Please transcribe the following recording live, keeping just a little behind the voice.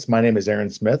My name is Aaron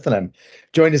Smith, and I'm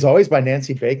joined as always by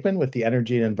Nancy Bakeman with the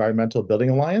Energy and Environmental Building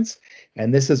Alliance.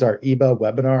 And this is our EBA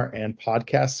webinar and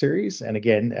podcast series. And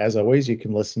again, as always, you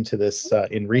can listen to this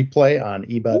in replay on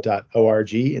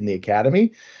eba.org in the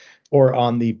Academy or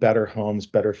on the Better Homes,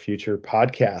 Better Future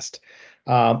podcast.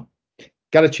 Got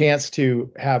a chance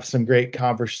to have some great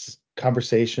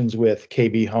conversations with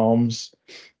KB Homes.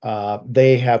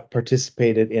 They have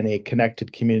participated in a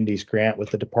Connected Communities grant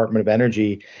with the Department of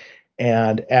Energy.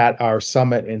 And at our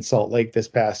summit in Salt Lake this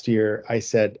past year, I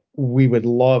said, we would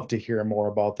love to hear more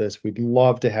about this. We'd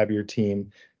love to have your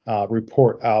team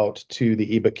report out to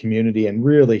the EBA community and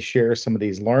really share some of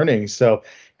these learnings. So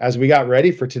as we got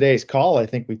ready for today's call, I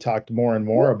think we talked more and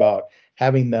more about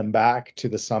having them back to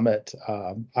the summit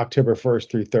October 1st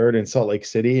through 3rd in Salt Lake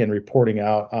City and reporting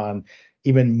out on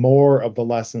even more of the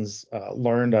lessons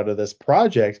learned out of this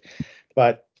project.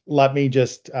 But let me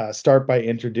just start by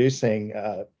introducing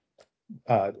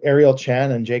Ariel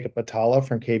Chen and Jacob Atala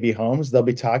from KB Homes. They'll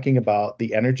be talking about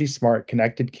the Energy Smart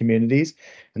Connected Communities.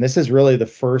 And this is really the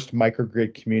first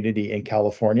microgrid community in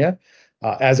California.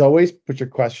 As always, put your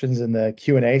questions in the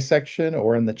Q&A section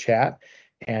or in the chat,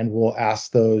 and we'll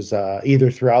ask those either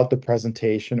throughout the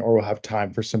presentation or we'll have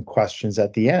time for some questions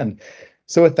at the end.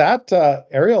 So with that,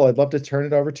 Ariel, I'd love to turn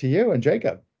it over to you and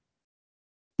Jacob.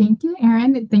 Thank you,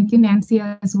 Aaron. Thank you, Nancy,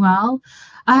 as well.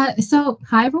 Hi,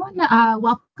 everyone.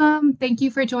 Welcome. Thank you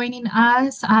for joining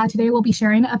us. Today, we'll be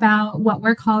sharing about what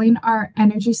we're calling our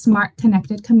Energy Smart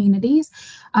Connected Communities,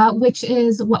 which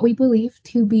is what we believe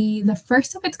to be the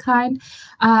first of its kind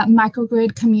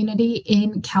microgrid community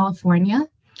in California.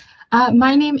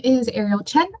 My name is Ariel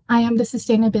Chen. I am the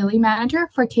Sustainability Manager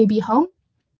for KB Home.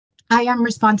 I am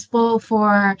responsible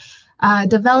for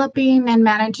developing and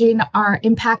managing our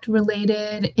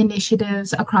impact-related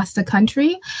initiatives across the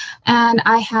country. And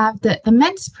I have the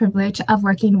immense privilege of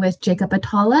working with Jacob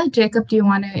Atala. Jacob, do you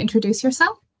want to introduce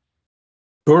yourself?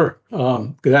 Sure.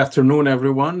 Good afternoon,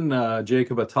 everyone.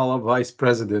 Jacob Atala, Vice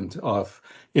President of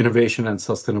Innovation and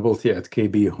Sustainability at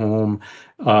KB Home,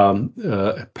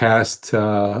 past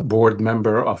board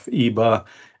member of EBA.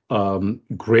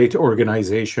 Great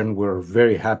organization. We're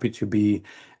very happy to be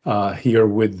here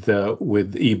with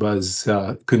EBA's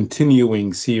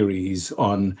continuing series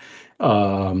on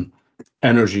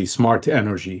energy, smart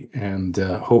energy, and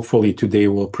hopefully today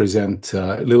we'll present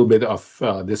a little bit of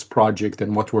this project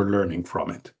and what we're learning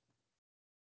from it.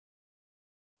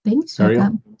 Thanks,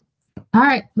 Jacob. All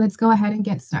right, let's go ahead and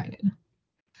get started.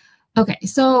 Okay,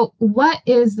 so what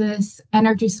is this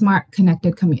Energy Smart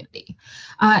Connected Community?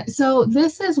 So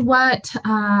this is what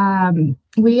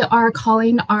we are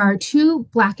calling our two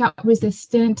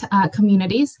blackout-resistant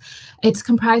communities. It's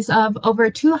comprised of over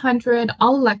 200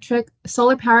 all-electric,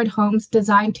 solar-powered homes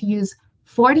designed to use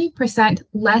 40%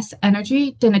 less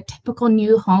energy than a typical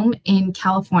new home in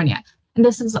California. And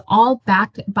this is all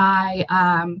backed by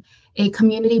a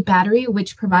community battery,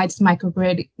 which provides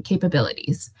microgrid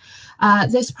capabilities.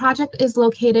 This project is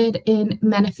located in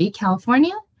Menifee,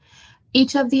 California.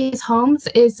 Each of these homes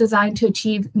is designed to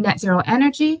achieve net zero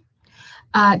energy.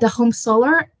 The home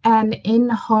solar and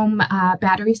in-home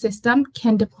battery system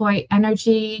can deploy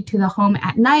energy to the home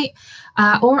at night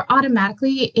or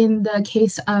automatically in the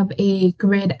case of a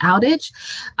grid outage,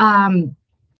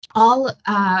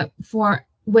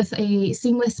 with a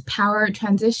seamless power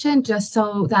transition, just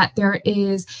so that there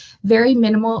is very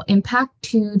minimal impact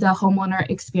to the homeowner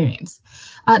experience.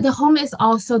 The home is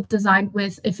also designed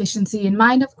with efficiency in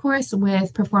mind, of course,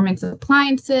 with performance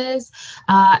appliances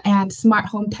and smart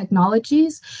home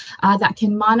technologies that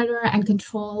can monitor and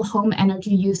control home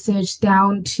energy usage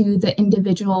down to the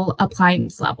individual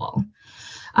appliance level.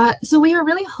 So we are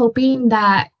really hoping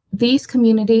that these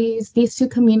two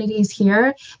communities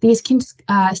here, these can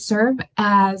serve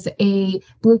as a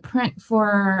blueprint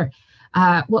for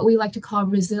what we like to call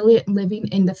resilient living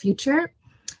in the future.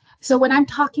 So when I'm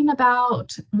talking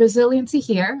about resiliency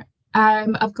here,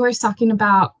 I'm of course talking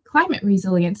about climate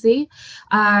resiliency.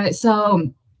 So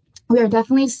we are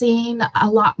definitely seeing a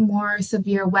lot more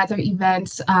severe weather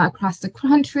events across the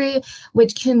country,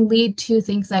 which can lead to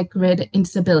things like grid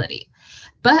instability.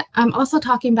 But I'm also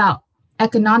talking about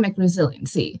economic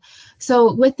resiliency.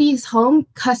 So with these home,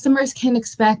 customers can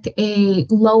expect a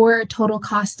lower total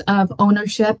cost of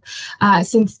ownership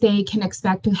since they can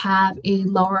expect to have a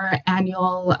lower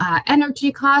annual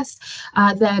energy cost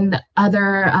than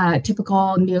other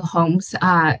typical new homes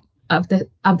of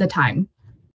the time.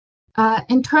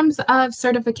 In terms of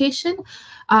certification,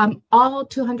 all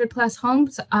 200 plus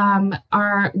homes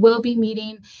will be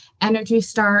meeting Energy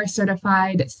Star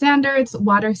certified standards,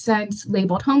 WaterSense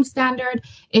labeled home standard,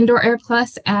 Indoor Air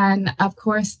Plus, and of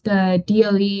course the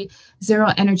DOE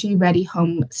Zero Energy Ready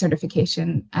Home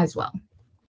certification as well.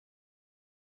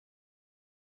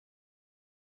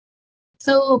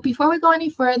 So before we go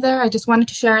any further, I just wanted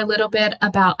to share a little bit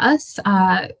about us.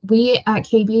 We at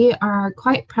KB are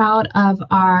quite proud of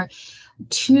our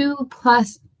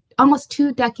almost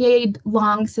 2 decade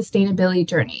long sustainability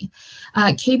journey.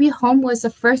 KB Home was the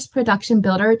first production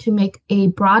builder to make a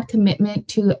broad commitment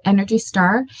to Energy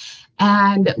Star,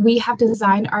 and we have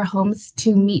designed our homes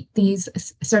to meet these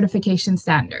certification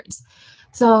standards.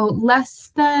 So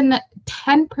less than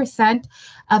 10%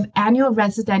 of annual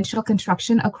residential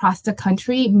construction across the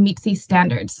country meets these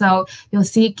standards. So you'll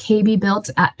see KB built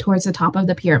towards the top of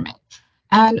the pyramid.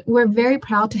 And we're very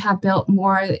proud to have built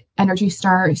more Energy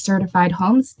Star certified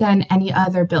homes than any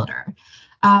other builder.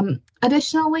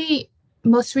 Additionally,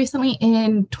 most recently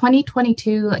in July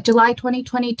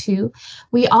 2022,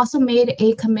 we also made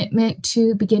a commitment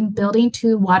to begin building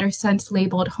to WaterSense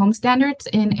labeled home standards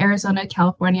in Arizona,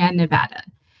 California, and Nevada.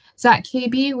 So at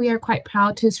KB, we are quite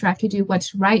proud to strive to do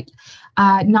what's right,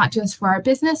 not just for our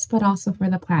business, but also for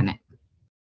the planet.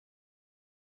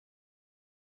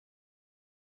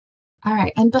 All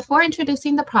right, and before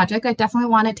introducing the project, I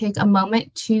definitely want to take a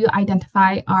moment to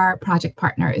identify our project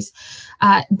partners.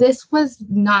 This was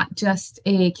not just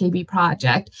a KB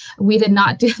project. We did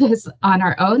not do this on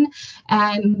our own,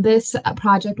 and this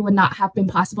project would not have been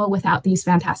possible without these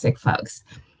fantastic folks.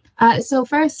 So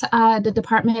first, the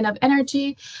Department of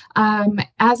Energy.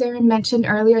 As Aaron mentioned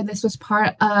earlier, this was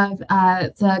part of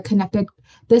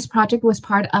this project was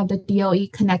part of the DOE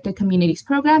Connected Communities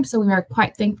program, so we are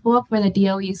quite thankful for the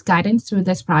DOE's guidance through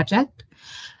this project.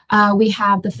 We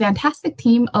have the fantastic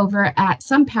team over at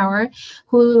SunPower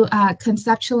who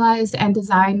conceptualized and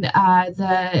designed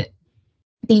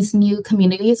these new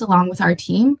communities along with our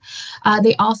team.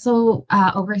 They also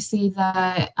oversee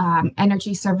the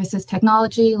energy services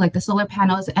technology, like the solar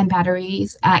panels and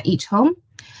batteries at each home.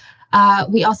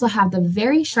 We also have the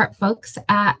very sharp folks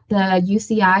at the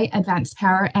UCI Advanced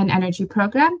Power and Energy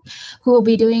Program who will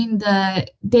be doing the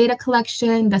data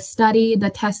collection, the study,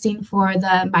 the testing for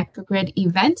the microgrid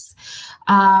events.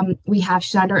 We have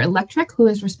Schneider Electric, who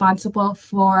is responsible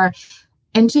for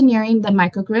engineering the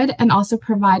microgrid and also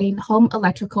providing home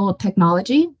electrical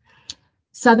technology.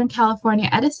 Southern California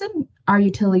Edison, our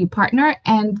utility partner,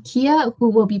 and Kia, who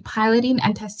will be piloting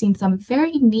and testing some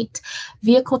very neat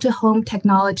vehicle-to-home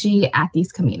technology at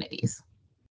these communities.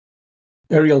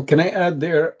 Ariel, can I add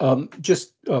there,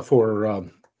 just for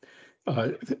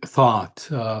thought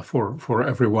for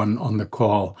everyone on the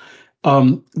call?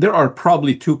 There are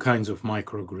probably two kinds of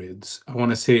microgrids. I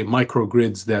want to say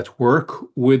microgrids that work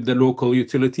with the local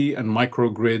utility and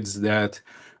microgrids that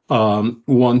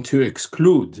want to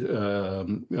exclude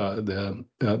the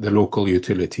local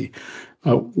utility.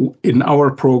 In our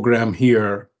program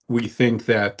here, we think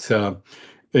that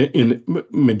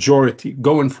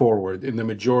going forward, in the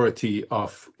majority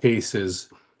of cases,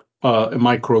 a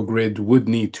microgrid would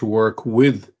need to work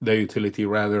with the utility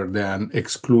rather than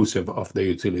exclusive of the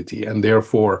utility. And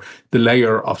therefore, the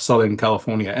layer of Southern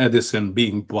California Edison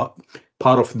being part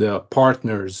of the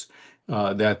partners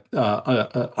that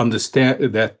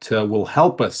understand that will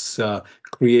help us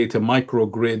create a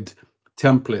microgrid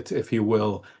template, if you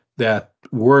will, that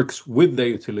works with the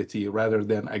utility rather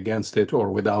than against it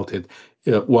or without it,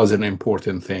 was an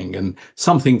important thing, and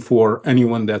something for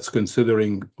anyone that's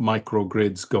considering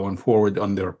microgrids going forward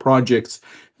on their projects,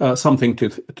 something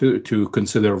to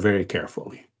consider very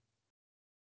carefully.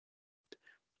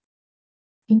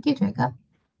 Thank you, Jacob.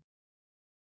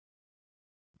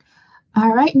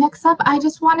 All right, next up, I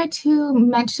just wanted to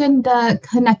mention the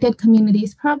Connected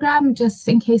Communities program, just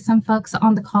in case some folks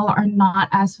on the call are not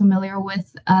as familiar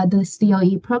with this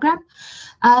DOE program.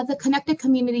 The Connected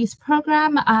Communities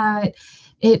program,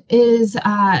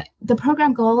 the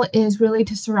program goal is really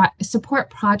to support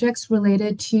projects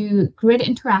related to grid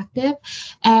interactive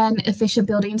and efficient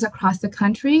buildings across the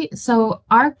country. So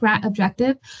our grant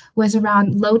objective was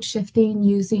around load shifting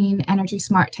using energy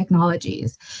smart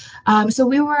technologies. So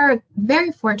we were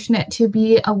very fortunate to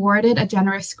be awarded a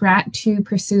generous grant to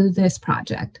pursue this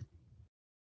project.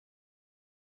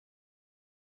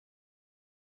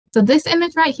 So this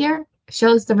image right here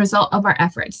shows the result of our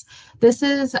efforts. This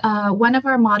is one of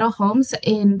our model homes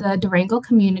in the Durango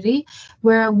community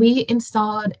where we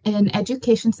installed an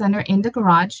education center in the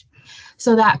garage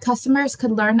so that customers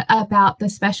could learn about the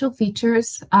special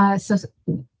features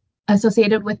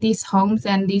associated with these homes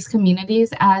and these communities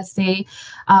as they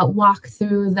walk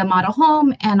through the model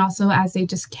home and also as they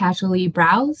just casually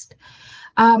browsed.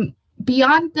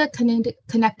 Beyond the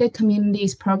Connected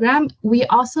Communities program, we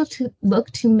also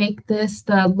look to make this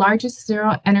the largest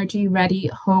zero energy ready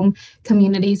home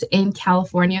communities in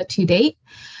California to date.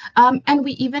 And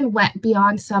we even went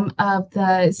beyond some of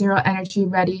the zero energy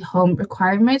ready home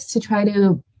requirements to try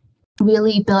to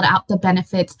really build out the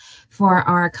benefits for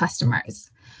our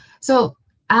customers. So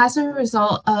as a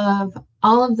result of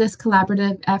all of this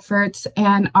collaborative efforts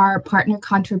and our partner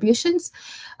contributions,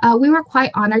 we were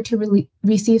quite honored to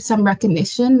receive some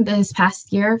recognition this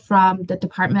past year from the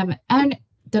Department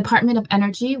of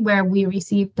Energy, where we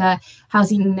received the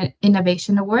Housing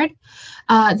Innovation Award,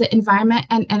 the Environment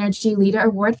and Energy Leader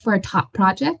Award for a top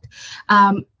project,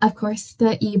 of course,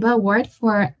 the EBA Award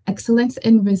for Excellence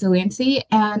in Resiliency,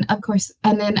 and of course,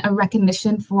 and then a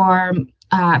recognition for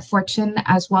Fortune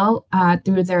as well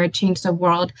through their Change the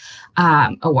World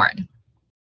Award.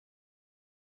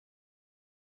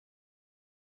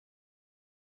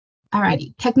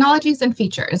 Alrighty, technologies and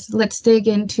features. Let's dig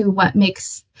into what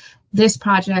makes this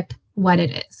project what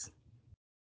it is.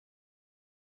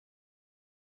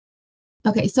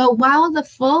 Okay, so while the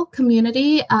full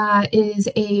community is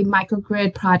a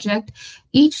microgrid project,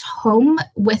 each home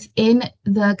within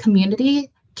the community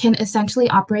can essentially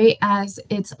operate as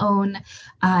its own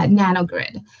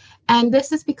nanogrid. And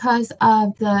this is because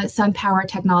of the SunPower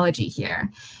technology here.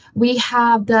 We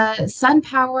have the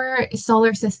SunPower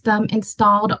solar system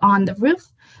installed on the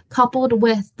roof, coupled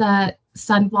with the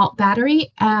SunVault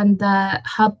battery and the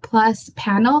Hub Plus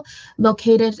panel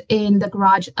located in the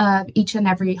garage of each and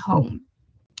every home.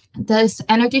 This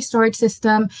energy storage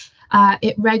system,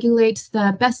 it regulates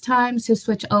the best times to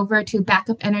switch over to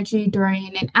backup energy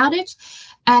during an outage.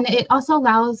 And it also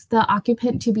allows the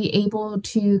occupant to be able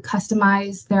to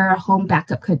customize their home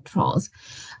backup controls.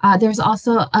 There's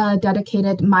also a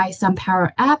dedicated My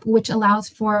SunPower app, which allows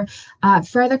for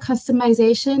further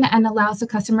customization and allows the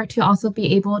customer to also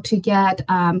be able to get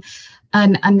an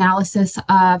analysis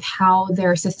of how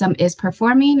their system is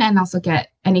performing and also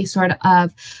get any sort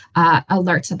of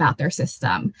alerts about their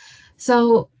system.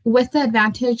 So with the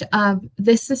advantage of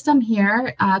this system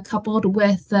here, coupled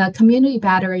with the community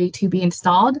battery to be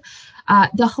installed,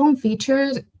 the home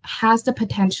features has the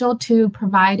potential to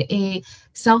provide a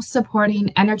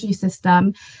self-supporting energy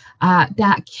system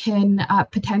that can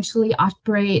potentially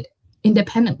operate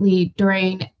independently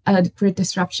during a grid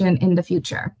disruption in the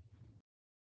future.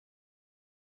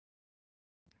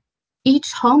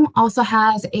 Each home also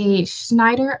has a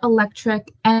Schneider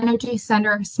Electric Energy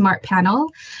Center smart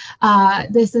panel.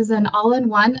 This is an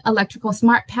all-in-one electrical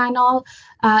smart panel.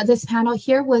 This panel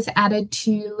here was added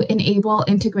to enable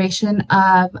integration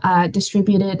of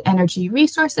distributed energy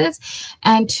resources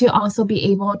and to also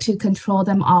be able to control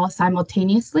them all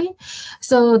simultaneously.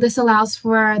 So this allows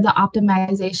for the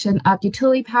optimization of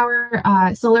utility power,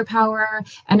 solar power,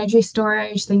 energy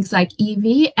storage, things like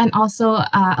EV, and also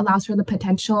allows for the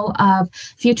potential of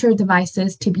future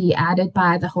devices to be added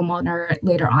by the homeowner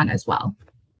later on as well.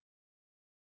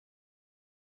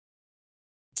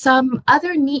 Some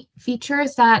other neat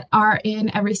features that are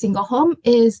in every single home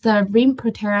is the Rheem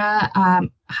Proterra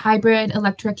hybrid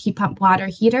electric heat pump water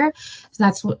heater. So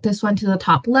that's this one to the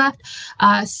top left.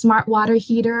 Smart water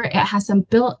heater. It has some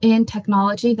built-in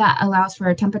technology that allows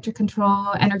for temperature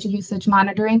control, energy usage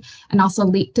monitoring, and also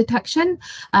leak detection.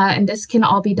 And this can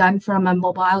all be done from a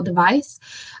mobile device.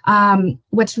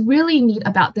 What's really neat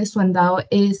about this one, though,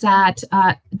 is that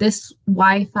this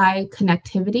Wi-Fi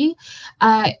connectivity,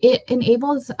 it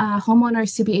enables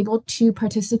homeowners to be able to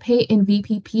participate in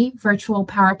VPP, virtual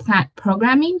power plant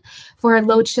programming, for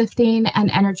load shifting and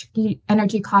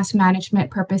energy cost management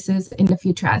purposes in the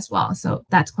future as well. So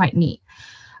that's quite neat.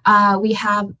 We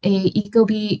have a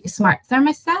Ecobee smart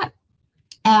thermostat,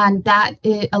 and that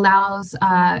it allows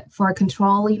for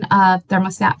controlling of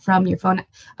thermostat from your phone,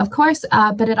 of course,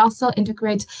 but it also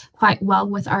integrates quite well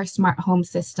with our smart home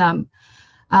system.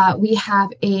 We have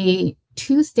a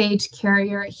two-stage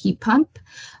carrier heat pump.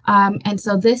 And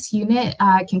so this unit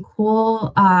can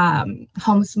cool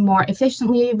homes more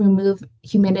efficiently, remove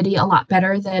humidity a lot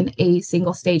better than a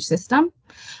single stage system.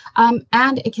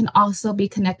 And it can also be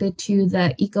connected to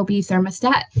the Ecobee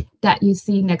thermostat that you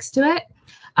see next to it,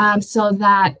 so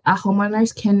that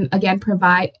homeowners can, again,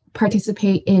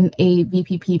 participate in a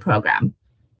VPP program.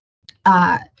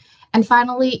 And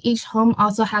finally, each home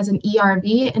also has an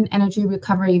ERV, an energy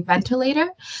recovery ventilator.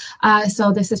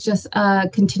 So this is just a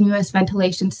continuous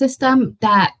ventilation system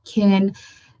that can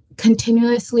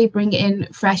continuously bring in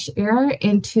fresh air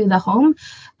into the home.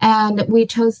 And we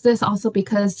chose this also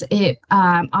because it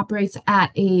operates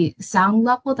at a sound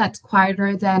level that's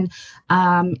quieter than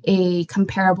a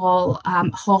comparable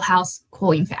whole house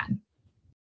cooling fan.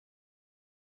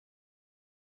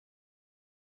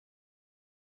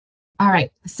 All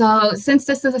right, so since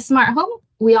this is a smart home,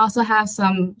 we also have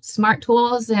some smart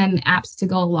tools and apps to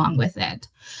go along with it.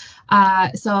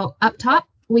 So up top,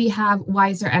 we have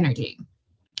Wiser Energy.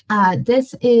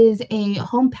 This is a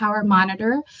home power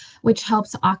monitor, which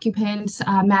helps occupants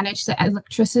manage the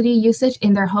electricity usage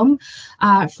in their home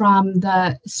from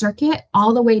the circuit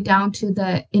all the way down to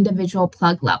the individual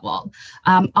plug level,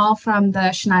 all from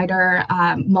the Schneider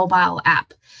mobile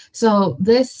app. So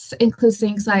this includes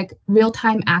things like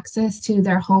real-time access to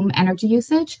their home energy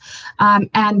usage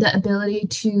and the ability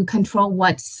to control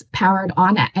what's powered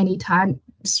on at any time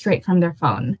straight from their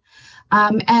phone.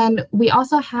 And we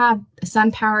also have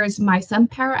SunPower's My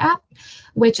SunPower app,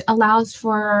 which allows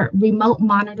for remote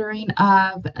monitoring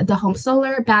of the home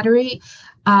solar, battery,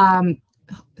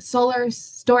 solar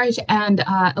storage, and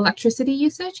electricity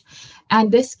usage. And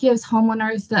this gives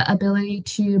homeowners the ability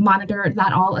to monitor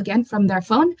that all again from their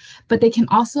phone, but they can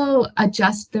also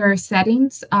adjust their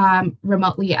settings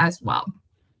remotely as well.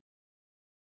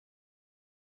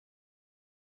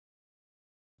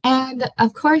 And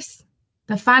of course,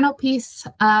 the final piece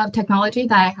of technology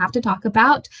that I have to talk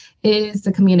about is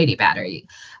the community battery.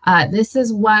 This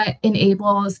is what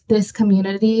enables this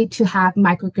community to have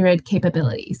microgrid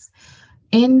capabilities.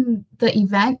 In the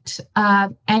event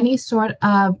of any sort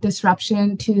of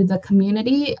disruption to the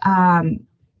community,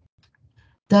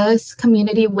 this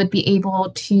community would be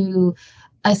able to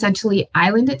essentially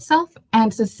island itself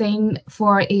and sustain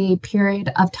for a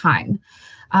period of time.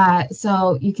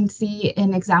 So you can see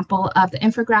an example of the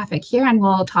infographic here, and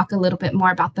we'll talk a little bit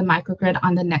more about the microgrid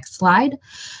on the next slide.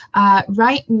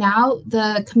 Right now,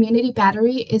 the community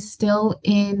battery is still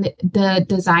in the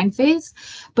design phase,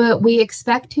 but we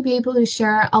expect to be able to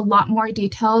share a lot more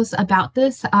details about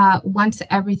this once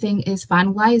everything is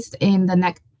finalized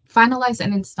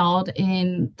and installed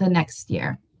in the next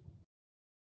year.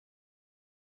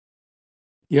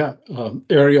 Yeah,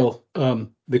 Ariel,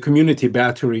 the community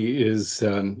battery is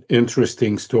an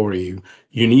interesting story.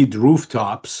 You need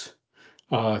rooftops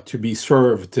to be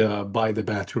served by the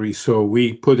battery. So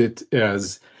we put it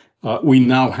as we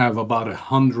now have about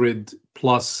 100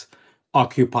 plus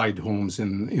occupied homes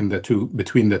in the two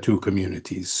between the two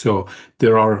communities. So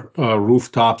there are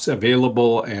rooftops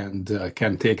available and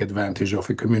can take advantage of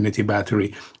a community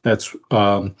battery. That's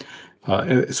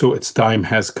so its time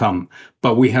has come,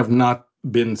 but we have not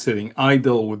been sitting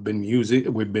idle. We've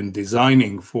been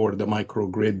designing for the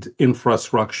microgrid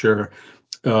infrastructure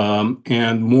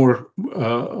and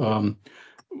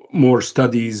more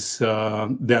studies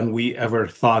than we ever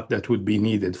thought that would be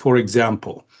needed. For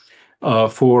example,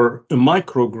 for a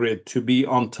microgrid to be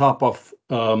on top of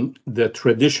the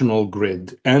traditional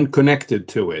grid and connected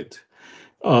to it,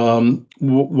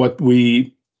 what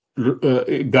we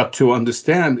got to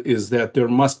understand is that there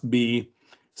must be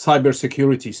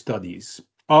cybersecurity studies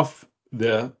of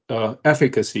the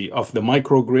efficacy of the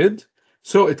microgrid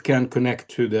so it can connect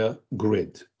to the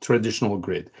grid, traditional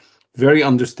grid. Very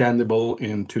understandable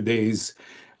in today's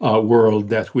world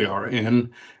that we are in,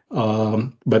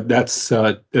 but that's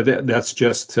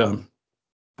just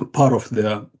part of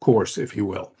the course, if you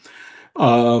will.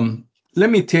 Let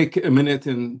me take a minute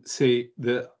and say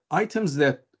the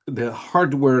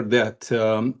hardware that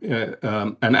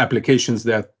and applications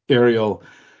that Ariel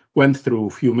went through a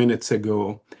few minutes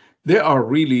ago, they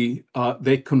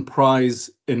comprise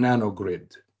a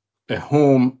nanogrid, a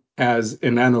home as a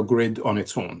nanogrid on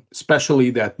its own, especially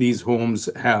that these homes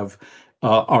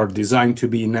are designed to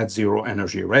be net zero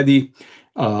energy ready.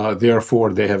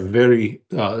 Therefore, they have very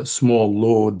small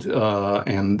load,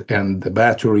 and the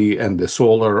battery and the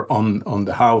solar on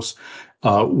the house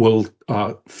will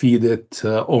feed it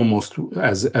almost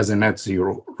as a net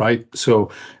zero, right?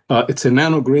 So it's a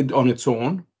nanogrid on its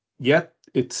own, yet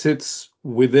it sits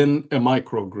within a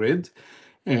microgrid.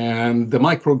 And the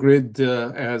microgrid,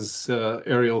 as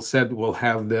Ariel said, will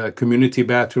have the community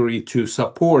battery to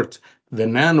support the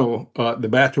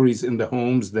batteries in the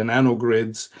homes, the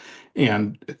nanogrids,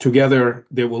 and together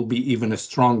there will be even a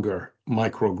stronger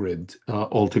microgrid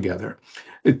altogether.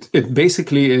 It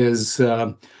basically is.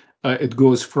 It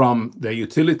goes from the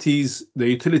utilities. The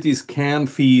utilities can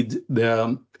feed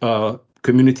the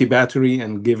community battery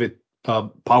and give it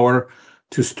power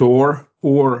to store,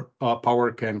 or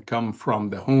power can come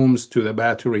from the homes to the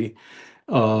battery.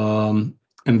 And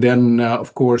then,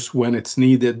 of course, when it's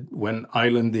needed, when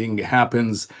islanding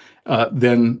happens,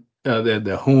 then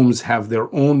the homes have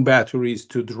their own batteries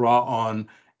to draw on,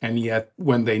 and yet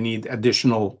when they need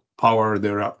additional power,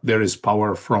 there is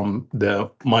power from the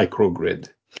microgrid.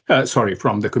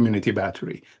 From the community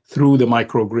battery through the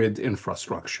microgrid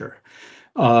infrastructure.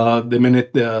 The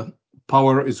minute the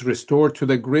power is restored to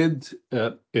the grid,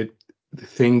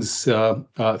 things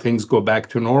go back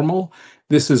to normal.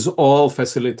 This is all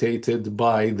facilitated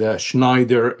by the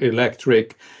Schneider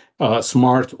Electric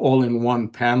smart all-in-one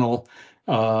panel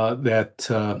that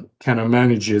kind of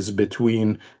manages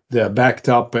between the backed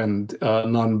up and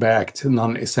non-backed,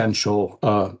 non-essential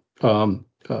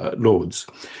loads.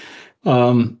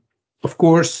 Of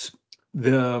course,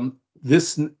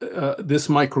 this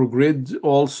microgrid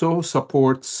also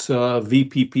supports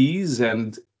VPPs,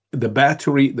 and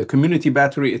the community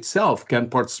battery itself can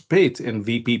participate in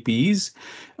VPPs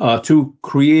to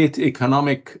create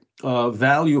economic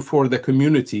value for the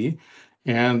community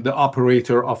and the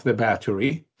operator of the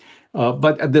battery.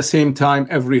 But at the same time,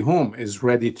 every home is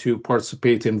ready to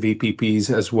participate in VPPs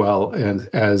as well, and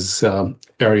as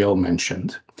Ariel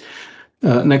mentioned.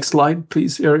 Next slide,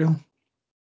 please, Ariel.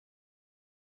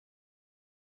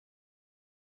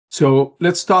 So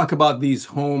let's talk about these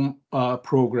homeowner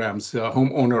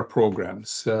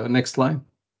programs. Next slide.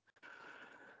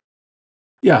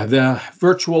 Yeah, the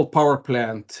virtual power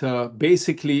plant.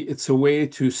 Basically, it's a way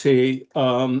to say,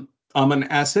 I'm an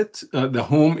asset. The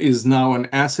home is now an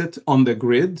asset on the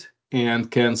grid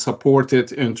and can support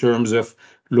it in terms of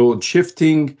load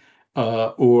shifting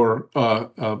or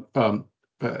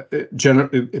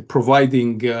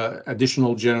providing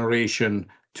additional generation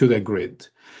to the grid.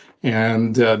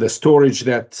 And the storage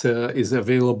that is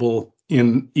available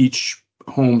in each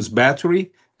home's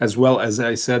battery, as well as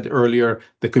I said earlier,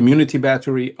 the community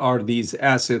battery, are these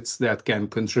assets that can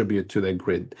contribute to the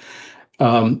grid.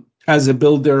 As a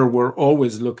builder, we're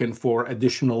always looking for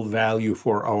additional value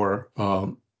for our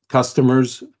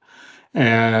customers.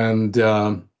 And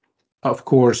of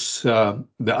course, the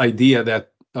idea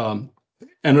that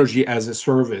energy as a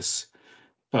service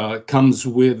comes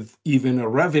with even a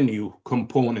revenue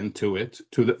component to it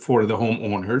for the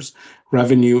homeowners.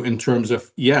 Revenue in terms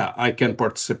of, yeah, I can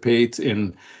participate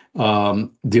in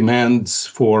demands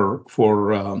for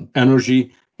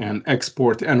energy and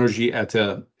export energy at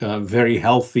a very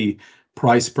healthy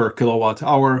price per kilowatt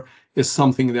hour is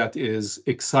something that is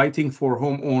exciting for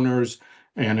homeowners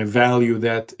and a value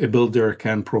that a builder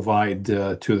can provide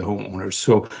to the homeowners.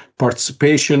 So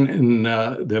participation in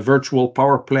the virtual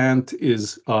power plant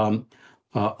is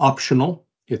optional.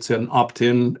 It's an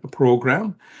opt-in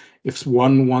program. If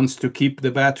one wants to keep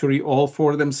the battery all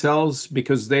for themselves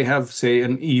because they have, say,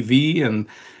 an EV and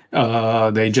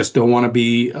they just don't want to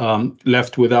be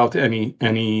left without any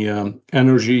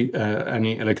energy,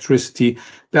 any electricity,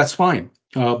 that's fine.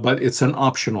 But it's and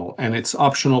it's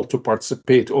optional to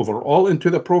participate overall into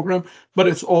the program. But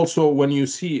it's also when you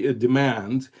see a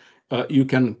demand, you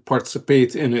can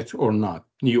participate in it or not.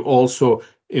 You also,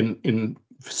 in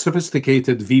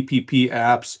sophisticated VPP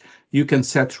apps, you can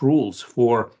set rules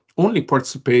for only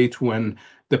participate when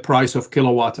the price of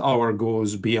kilowatt hour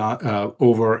goes beyond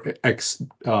over X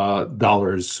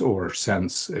dollars or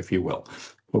cents, if you will.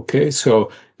 Okay,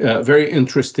 so very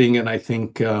interesting, and I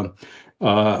think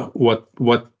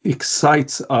what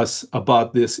excites us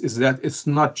about this is that it's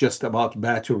not just about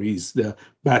batteries, the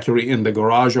battery in the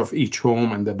garage of each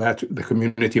home and the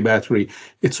community battery.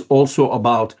 It's also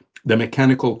about the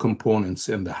mechanical components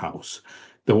in the house,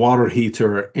 the water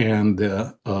heater and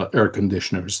the air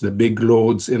conditioners, the big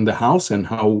loads in the house, and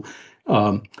how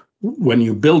when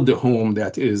you build a home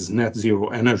that is net zero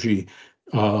energy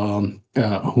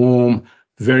home,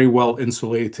 very well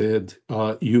insulated,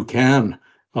 you can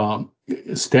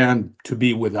stand to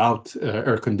be without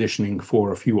air conditioning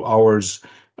for a few hours,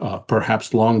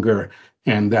 perhaps longer.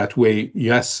 And that way,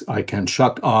 yes, I can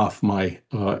shut off my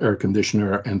air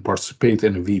conditioner and participate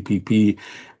in a VPP,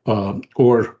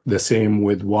 or the same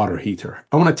with water heater.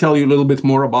 I want to tell you a little bit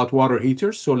more about water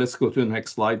heaters. So let's go to the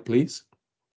next slide, please.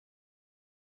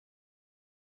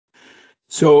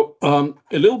 So a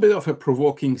little bit of a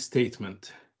provoking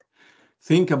statement.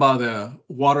 Think about a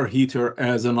water heater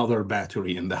as another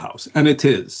battery in the house, and it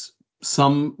is.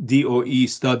 Some DOE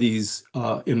studies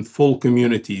in full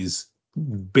communities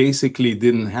basically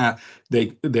didn't have,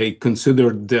 they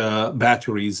considered the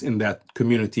batteries in that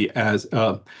community as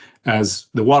the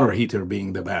water heater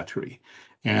being the battery.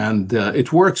 And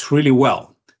it works really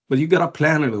well, but you got to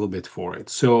plan a little bit for it.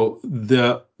 So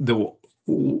the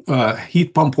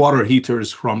heat pump water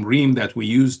heaters from Rheem that we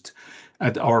used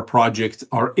at our project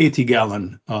are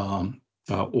 80-gallon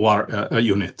water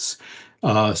units.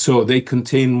 So they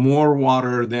contain more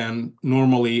water than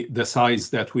normally the size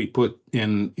that we put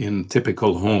in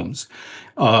typical homes.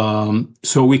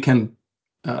 So we can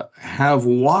have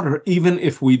water even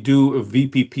if we do a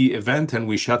VPP event and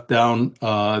we shut down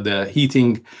the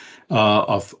heating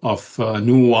of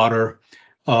new water.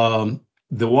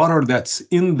 The water that's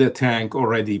in the tank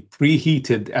already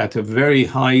preheated at a very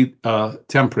high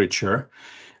temperature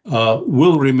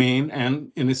will remain,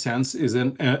 and in a sense is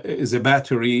a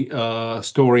battery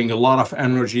storing a lot of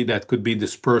energy that could be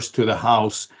dispersed to the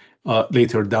house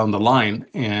later down the line.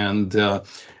 And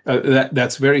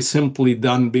that's very simply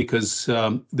done because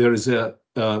there is a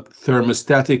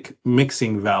thermostatic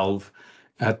mixing valve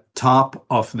at top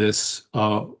of this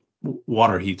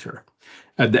water heater.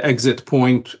 At the exit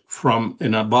point from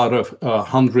in about a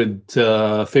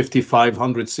 155,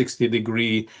 160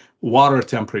 degree water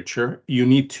temperature, you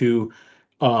need to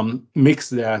mix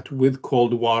that with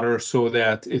cold water so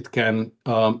that it can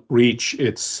reach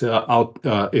its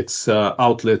outlets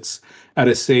at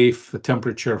a safe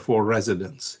temperature for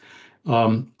residents.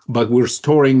 But we're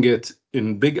storing it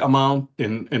in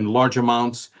large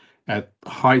amounts at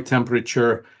high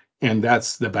temperature, and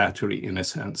that's the battery in a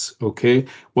sense. Okay.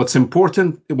 What's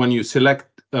important when you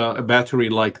select a battery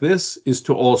like this is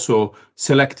to also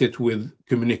select it with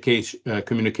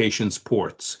communications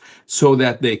ports so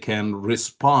that they can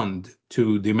respond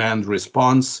to demand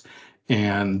response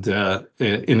and,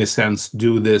 in a sense,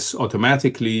 do this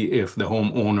automatically if the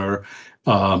homeowner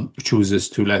chooses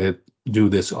to let it do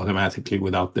this automatically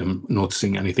without them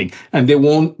noticing anything. And there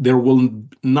will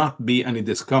not be any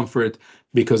discomfort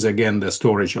because, again, the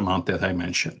storage amount that I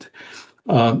mentioned.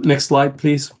 Next slide,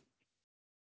 please.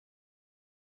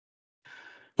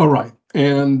 All right.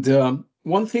 And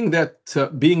one thing that,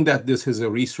 being that this is a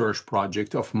research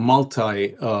project of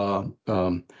multi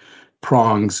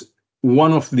prongs,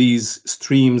 one of these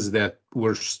streams that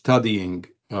we're studying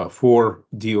for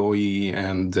DOE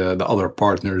and the other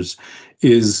partners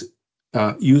is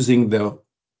using the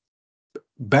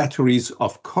batteries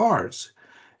of cars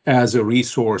as a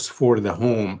resource for the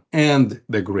home and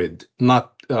the grid,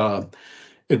 not a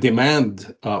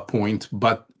demand point,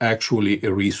 but actually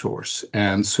a resource.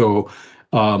 And so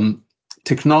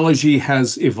technology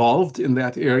has evolved in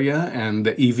that area, and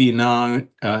the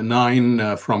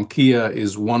EV9 from Kia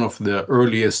is one of the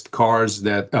earliest cars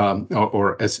that,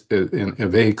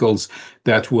 vehicles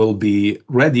that will be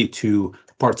ready to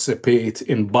participate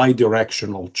in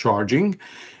bidirectional charging.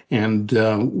 And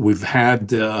we've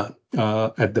had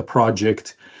at the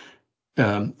project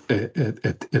a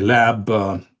lab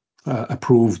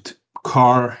approved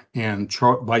car and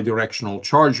bidirectional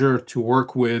charger to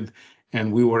work with.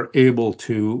 And we were able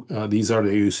to, these are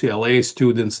the UCLA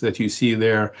students that you see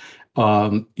there.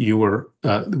 We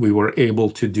were able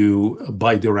to do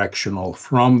bidirectional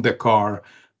from the car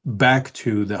back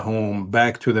to the home,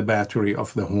 back to the battery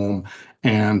of the home,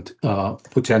 and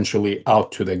potentially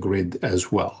out to the grid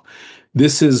as well.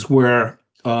 This is where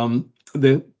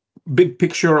the big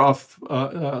picture of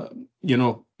a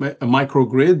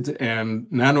microgrid and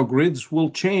nanogrids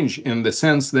will change in the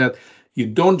sense that you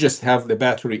don't just have the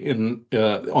battery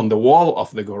on the wall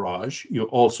of the garage, you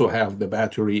also have the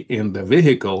battery in the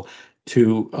vehicle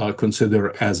to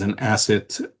consider as an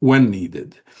asset when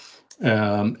needed.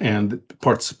 And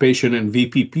participation in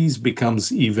VPPs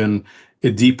becomes even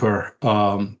a deeper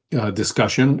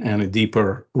discussion and a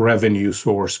deeper revenue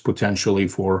source potentially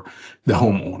for the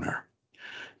homeowner.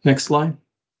 Next slide.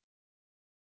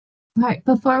 All right,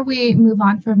 before we move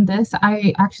on from this,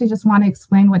 I actually just want to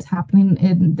explain what's happening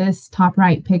in this top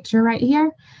right picture right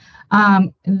here.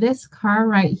 This car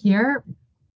right here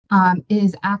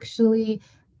is actually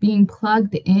being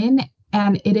plugged in,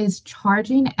 and it is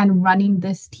charging and running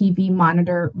this TV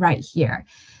monitor right here.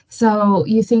 So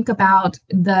you think about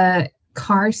the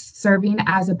car serving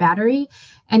as a battery,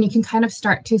 and you can kind of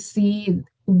start to see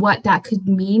what that could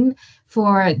mean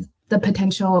for the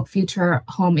potential future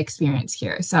home experience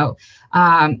here. So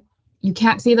you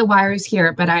can't see the wires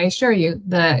here, but I assure you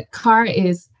the car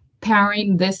is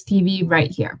powering this TV right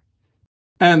here.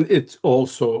 And it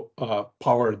also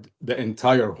powered the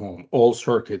entire home, all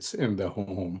circuits in the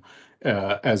home,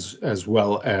 as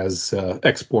well as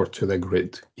export to the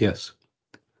grid. Yes.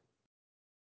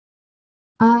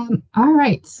 All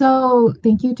right, so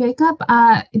thank you, Jacob.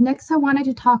 Next, I wanted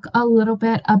to talk a little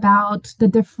bit about the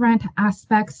different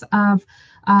aspects of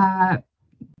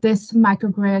this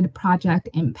microgrid project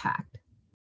impact.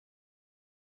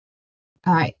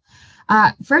 All right.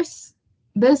 First,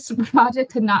 this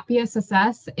project could not be a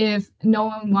success if no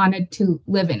one wanted to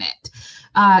live in it.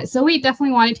 So we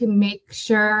definitely wanted to make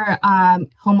sure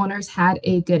homeowners had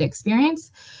a good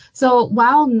experience. So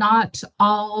while not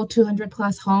all 200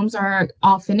 plus homes are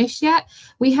all finished yet,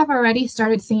 we have already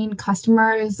started seeing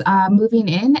customers moving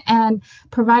in and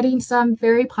providing some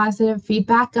very positive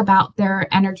feedback about their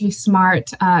energy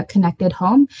smart connected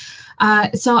home.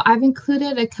 So I've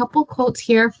included a couple quotes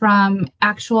here from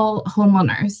actual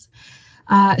homeowners.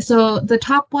 So the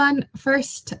top one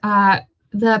first,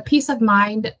 the peace of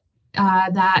mind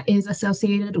that is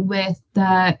associated with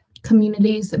the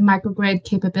community's microgrid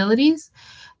capabilities.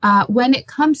 When it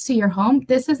comes to your home,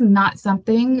 this is not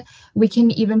something we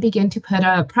can even begin to put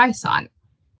a price on.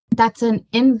 That's an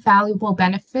invaluable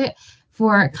benefit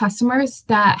for customers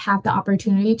that have the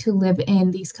opportunity to live in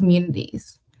these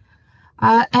communities.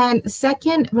 And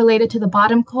second, related to the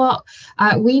bottom quote,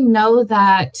 we know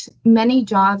that many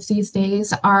jobs these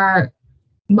days are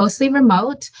mostly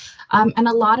remote, and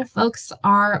a lot of folks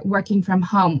are working from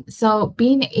home. So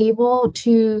being able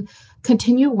to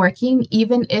continue working,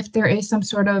 even if there is some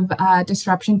sort of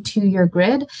disruption to your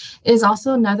grid, is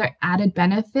also another added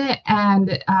benefit.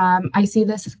 And I see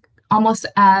this almost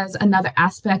as another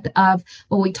aspect of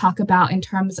what we talk about in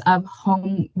terms of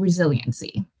home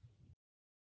resiliency.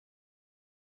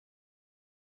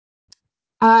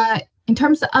 In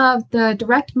terms of the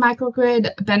direct microgrid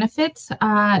benefits,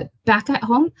 back at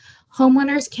home,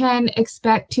 homeowners can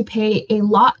expect to pay a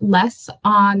lot less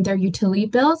on their utility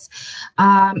bills.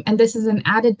 And this is an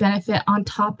added benefit on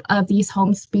top of these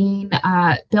homes being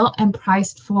built and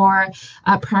priced for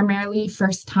primarily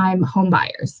first-time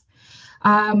homebuyers.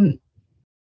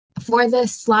 For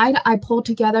this slide, I pulled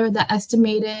together the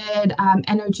estimated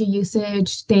energy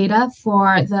usage data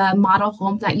for the model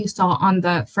home that you saw on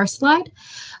the first slide.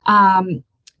 And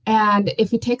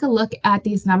if you take a look at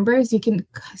these numbers, you can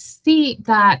see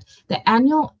that the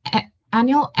annual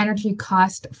energy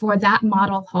cost for that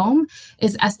model home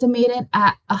is estimated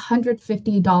at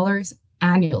 $150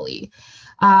 annually.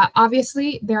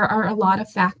 Obviously, there are a lot of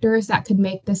factors that could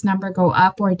make this number go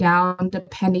up or down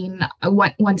depending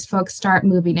once folks start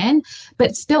moving in,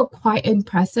 but still quite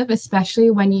impressive,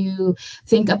 especially when you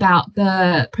think about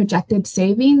the projected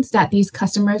savings that these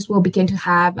customers will begin to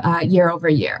have year over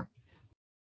year.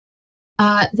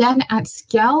 Then at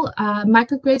scale,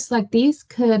 microgrids like these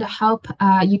could help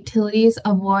utilities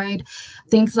avoid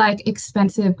things like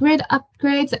expensive grid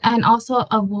upgrades and also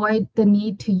avoid the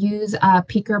need to use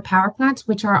peaker power plants,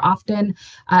 which are often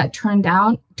turned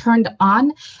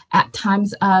on at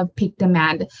times of peak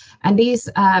demand. And these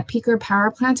peaker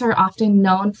power plants are often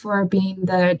known for being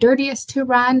the dirtiest to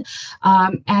run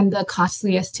and the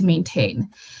costliest to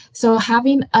maintain. So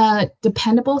having a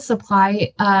dependable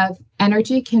supply of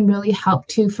energy can really help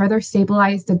to further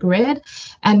stabilize the grid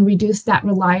and reduce that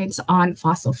reliance on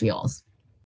fossil fuels.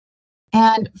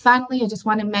 And finally, I just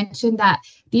want to mention that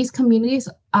these communities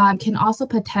can also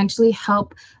potentially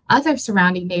help other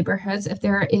surrounding neighborhoods if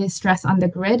there is stress on the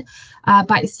grid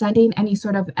by sending any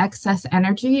sort of excess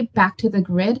energy back to the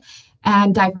grid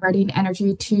and diverting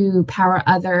energy to power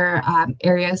other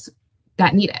areas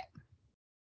that need it.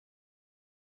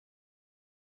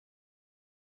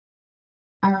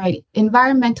 All right,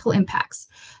 environmental impacts.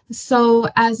 So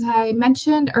as I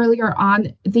mentioned earlier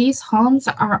on, these homes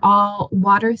are all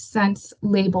WaterSense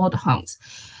labeled homes.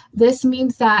 This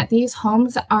means that these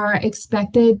homes are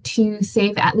expected to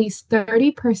save at least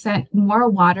 30% more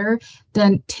water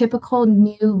than typical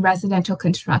new residential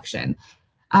construction.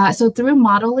 So through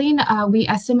modeling, we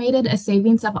estimated a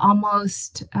savings of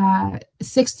almost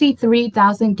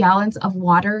 63,000 gallons of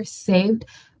water saved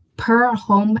per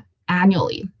home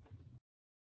annually.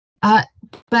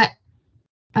 But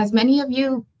as many of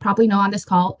you probably know on this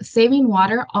call, saving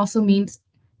water also means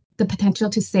the potential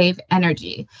to save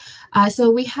energy. So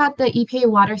we had the EPA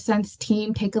WaterSense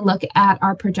team take a look at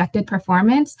our projected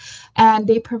performance, and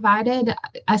they provided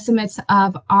estimates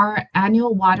of our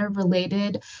annual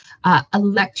water-related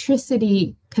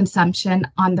electricity consumption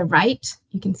on the right.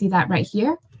 You can see that right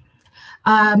here.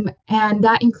 And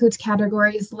that includes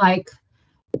categories like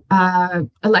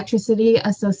electricity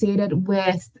associated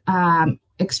with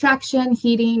extraction,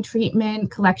 heating,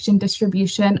 treatment, collection,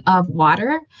 distribution of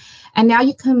water. And now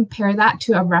you compare that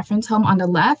to a reference home on the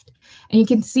left, and you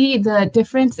can see the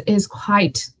difference is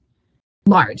quite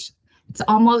large. It's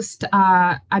almost,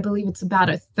 I believe it's about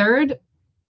a third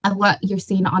of what you're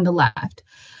seeing on the left.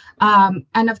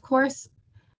 And of course,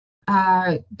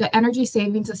 the energy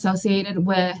savings associated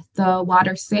with the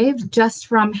water saved just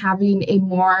from having a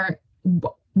more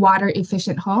water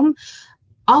efficient home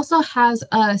also has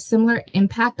a similar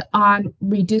impact on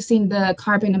reducing the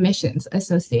carbon emissions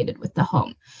associated with the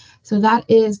home. So that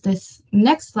is this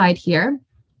next slide here.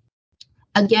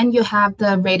 Again, you have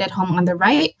the rated home on the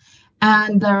right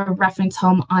and the reference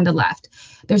home on the left.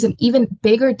 There's an even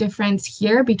bigger difference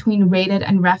here between rated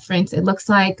and reference. It looks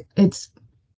like it's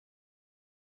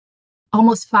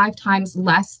almost 5 times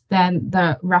less than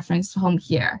the reference home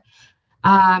here.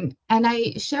 And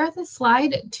I share this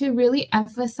slide to really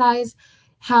emphasize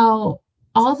how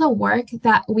all the work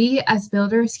that we as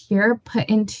builders here put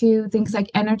into things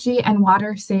like energy and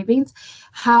water savings,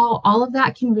 how all of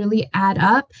that can really add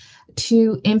up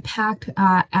to impact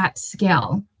at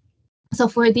scale. So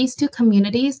for these two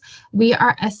communities, we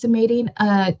are estimating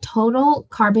a total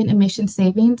carbon emission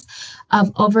savings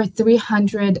of over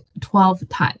 312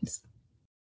 tons.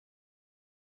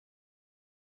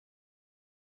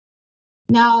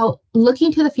 Now,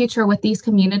 looking to the future with these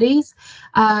communities,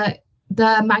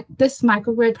 this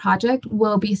microgrid project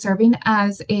will be serving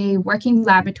as a working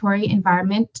laboratory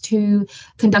environment to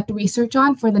conduct research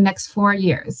on for the next 4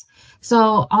 years.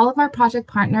 So all of our project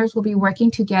partners will be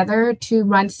working together to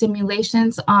run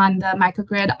simulations on the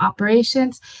microgrid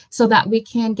operations so that we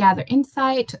can gather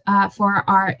insight for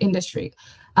our industry.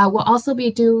 We'll also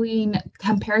be doing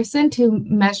comparison to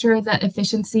measure the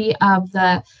efficiency of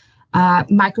the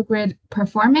microgrid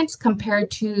performance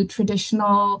compared to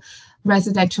traditional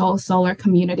residential solar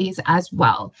communities as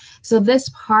well. So this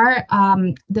part,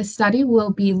 the study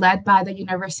will be led by the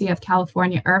University of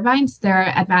California, Irvine's,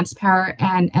 their Advanced Power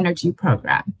and Energy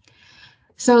program.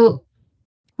 So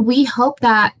we hope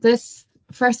that this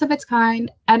first of its kind,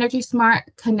 energy smart,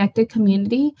 connected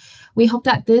community, we hope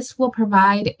that this will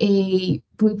provide a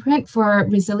blueprint for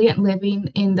resilient living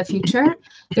in the future.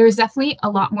 There is definitely a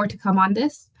lot more to come on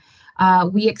this.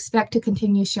 We expect to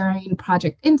continue sharing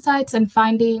project insights and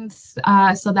findings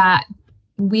so that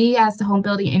we as the home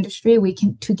building industry, we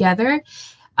can together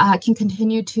can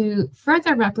continue to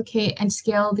further replicate and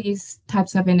scale these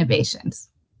types of innovations.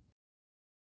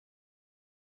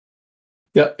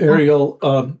 Yeah, Ariel,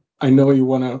 I know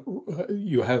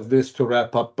you have this to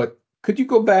wrap up, but could you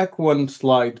go back one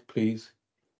slide, please?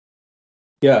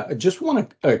 Yeah, I just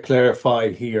want to clarify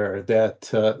here that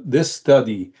this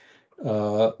study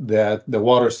that the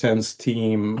WaterSense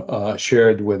team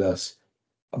shared with us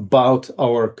about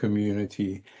our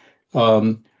community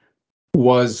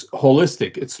was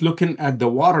holistic. It's looking at the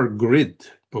water grid.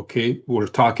 Okay, we're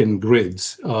talking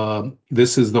grids.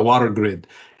 This is the water grid.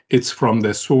 It's from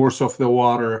the source of the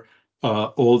water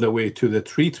all the way to the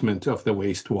treatment of the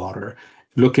wastewater.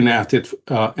 Looking at it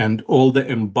and all the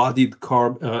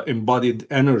embodied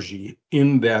energy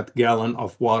in that gallon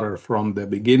of water from the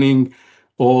beginning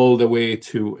all the way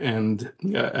to end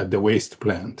at the waste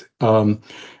plant. And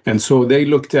so they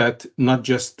looked at not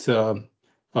just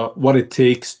what it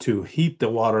takes to heat the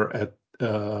water at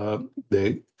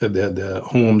the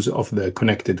homes of the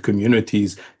connected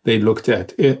communities. They looked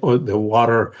at it, or the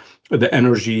water, the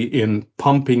energy in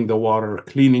pumping the water,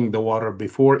 cleaning the water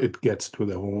before it gets to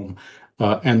the home.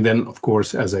 And then, of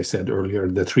course, as I said earlier,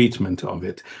 the treatment of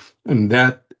it. And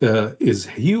that is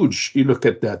huge. You look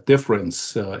at that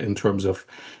difference in terms of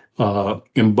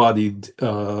embodied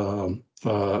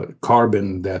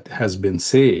carbon that has been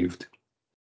saved.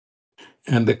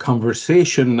 And the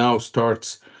conversation now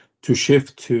starts to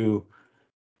shift to,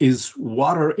 is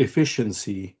water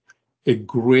efficiency a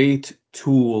great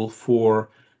tool for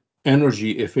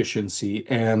energy efficiency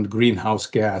and greenhouse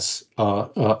gas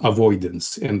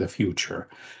avoidance in the future?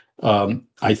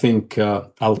 I think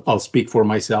I'll speak for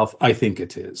myself. I think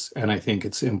it is. And I think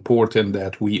it's important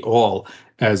that we all,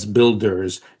 as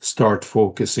builders, start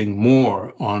focusing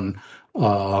more on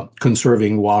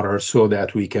conserving water so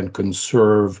that we can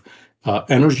conserve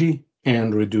energy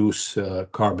and reduce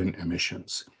carbon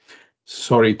emissions.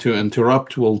 Sorry to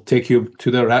interrupt. We'll take you to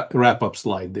the wrap-up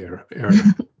slide there,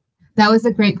 Erin. That was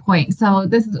a great point. So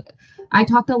I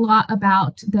talked a lot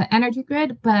about the energy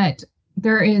grid, but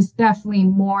there is definitely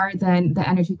more than the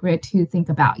energy grid to think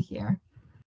about here.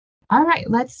 All right,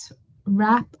 let's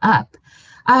wrap up.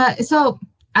 So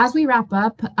as we wrap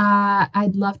up,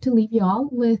 I'd love to leave you all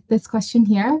with this question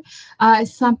here.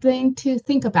 Something to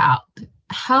think about.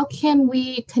 How can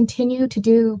we continue to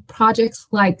do projects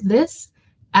like this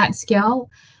at scale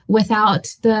without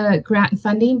the grant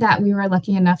funding that we were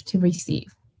lucky enough to receive?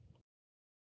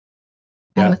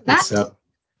 And with that,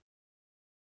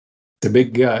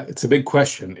 it's a big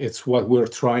question. It's what we're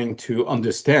trying to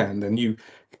understand, and you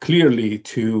clearly,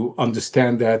 to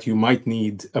understand that, you might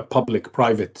need a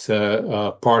public-private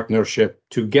partnership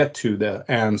to get to the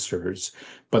answers.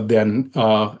 But then,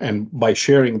 and by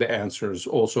sharing the answers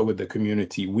also with the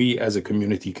community, we as a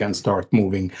community can start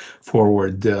moving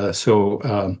forward. So,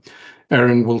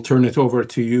 Erin, we'll turn it over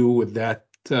to you with that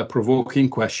provoking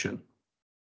question.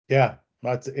 Yeah.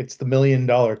 It's the $1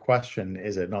 million question,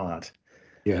 is it not?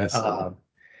 Yes.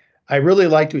 I really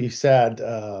liked what you said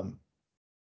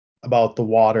about the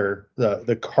water,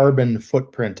 the carbon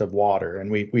footprint of water,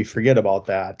 and we forget about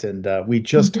that. And we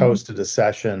just Mhm. hosted a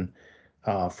session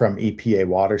from EPA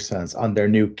WaterSense on their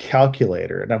new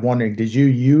calculator, and I'm wondering, did you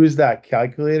use that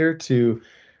calculator to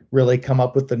really come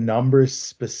up with the numbers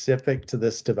specific to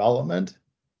this development?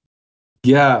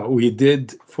 Yeah, we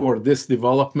did for this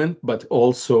development, but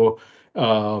also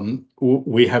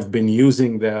we have been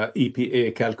using the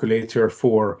EPA calculator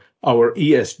for our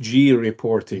ESG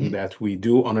reporting Mhm. that we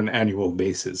do on an annual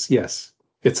basis. Yes,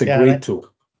 it's a Yeah, and great tool.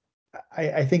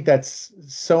 I think that's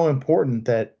so important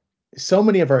that so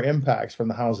many of our impacts from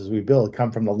the houses we build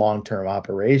come from the long-term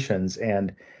operations,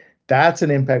 and that's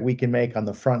an impact we can make on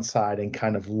the front side and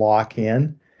kind of lock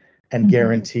in and Mhm.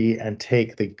 guarantee and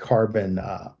take the carbon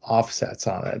offsets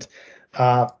on it.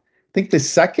 I think the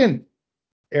second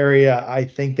area I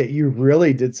think that you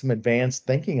really did some advanced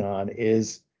thinking on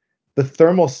is the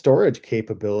thermal storage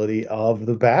capability of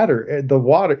the battery, the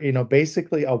water,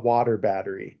 basically a water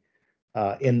battery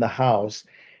in the house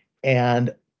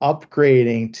and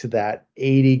upgrading to that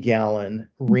 80-gallon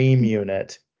ream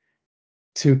unit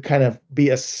to kind of be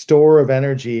a store of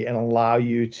energy and allow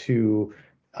you to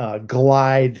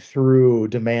glide through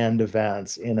demand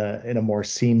events in a more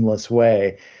seamless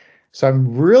way. So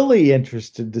I'm really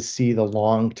interested to see the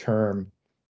long-term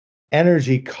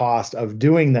energy cost of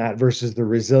doing that versus the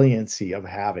resiliency of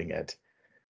having it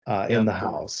in Yeah, the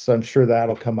house. So I'm sure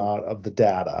that'll come out of the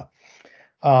data.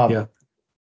 Um, yeah,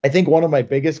 I think one of my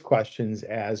biggest questions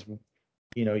as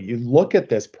you look at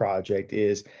this project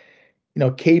is,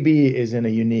 KB is in a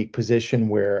unique position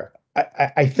where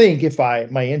I think if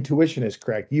my intuition is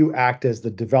correct, you act as the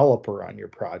developer on your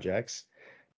projects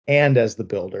and as the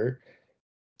builder.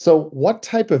 So what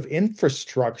type of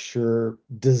infrastructure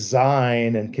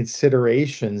design and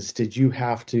considerations did you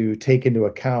have to take into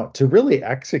account to really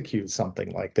execute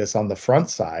something like this on the front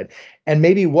side? And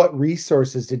maybe what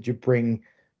resources did you bring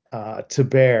to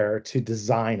bear to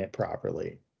design it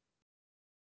properly?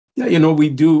 yeah. We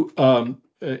do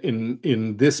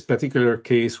in this particular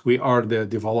case, we are the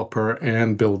developer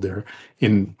and builder.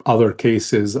 In other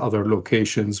cases, other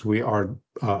locations, we are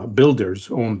builders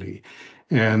only.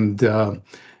 And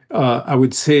I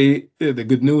would say the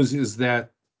good news is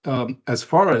that as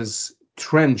far as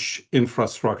trench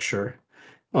infrastructure,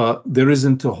 there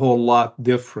isn't a whole lot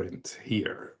different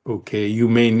here. Okay, you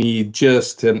may need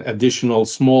just an additional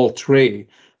small tray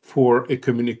for a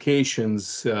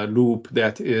communications loop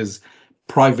that is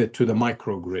private to the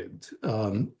microgrid,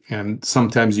 and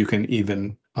sometimes you can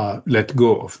even let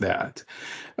go of that.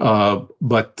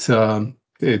 But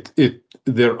it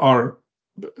there are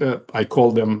I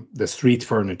call them the street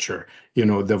furniture.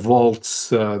 The vaults,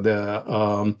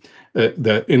 the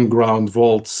in-ground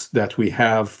vaults that we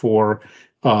have for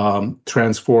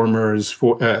transformers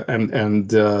for and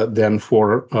then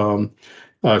for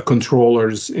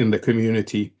controllers in the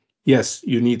community. Yes,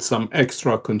 you need some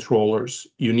extra controllers.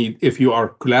 If you are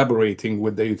collaborating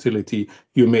with the utility,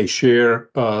 you may share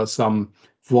some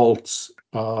vaults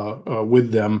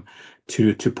with them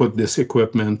to put this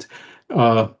equipment.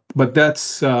 But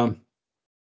that's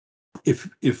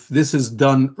if this is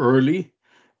done early,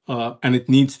 and it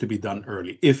needs to be done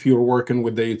early. If you're working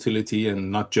with the utility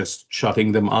and not just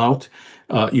shutting them out,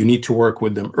 you need to work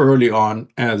with them early on.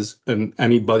 And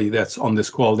anybody that's on this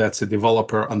call that's a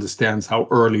developer understands how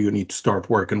early you need to start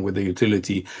working with the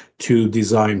utility to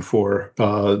design for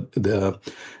the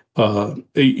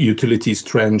utilities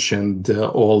trench and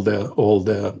all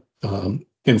the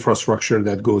infrastructure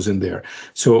that goes in there.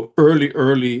 So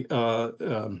early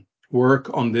work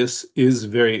on this is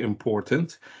very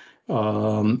important,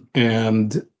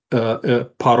 and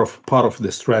part of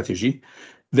the strategy.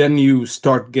 Then you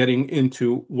start getting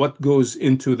into what goes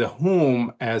into the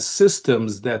home as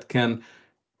systems that can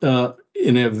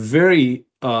in a very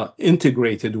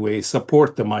integrated way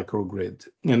support the microgrid.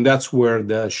 And that's where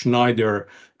the Schneider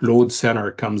load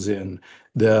center comes in,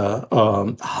 the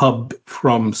hub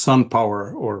from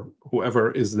SunPower or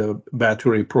whoever is the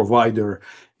battery provider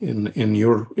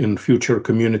in future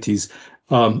communities.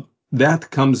 That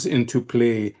comes into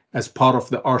play as part of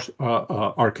the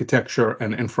architecture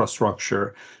and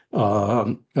infrastructure.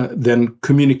 Then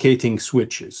communicating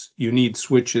switches. You need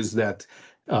switches that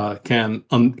can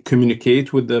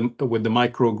communicate with the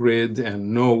microgrid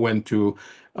and know when to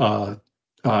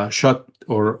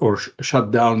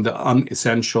shut down the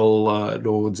unessential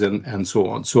loads and so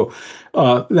on. So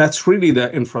that's really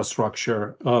the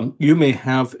infrastructure. You may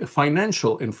have a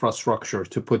financial infrastructure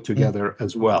to put together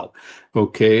as well.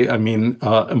 Okay, I mean,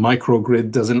 a microgrid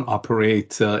doesn't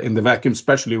operate in the vacuum,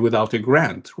 especially without a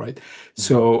grant, right?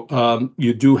 So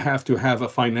you do have to have a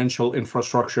financial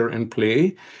infrastructure in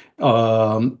play,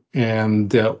 and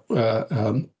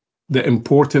the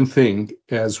important thing,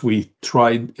 as we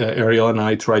tried, Ariel and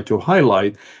I tried to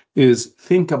highlight, is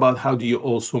think about how do you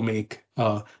also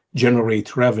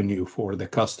generate revenue for the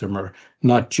customer,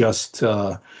 not just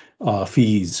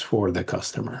fees for the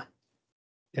customer.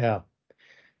 Yeah.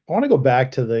 I want to go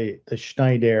back to the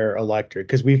Schneider Electric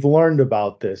because we've learned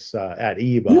about this at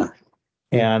Yeah. EBA.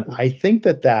 And I think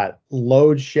that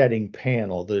load shedding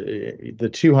panel, the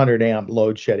 200 amp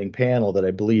load shedding panel that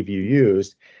I believe you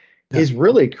used, Yeah. is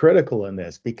really critical in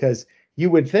this because you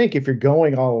would think if you're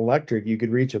going all electric, you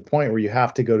could reach a point where you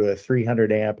have to go to a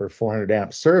 300 amp or 400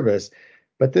 amp service.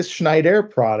 But this Schneider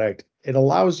product, it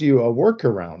allows you a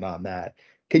workaround on that.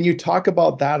 Can you talk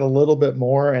about that a little bit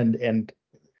more and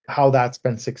how that's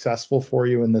been successful for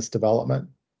you in this development?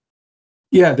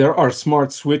 Yeah, there are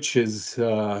smart switches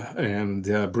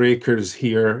and breakers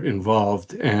here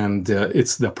involved, and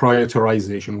it's the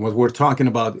prioritization. What we're talking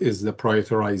about is the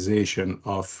prioritization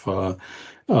of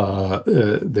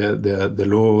the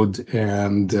load,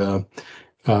 and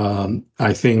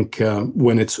I think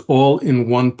when it's all in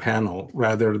one panel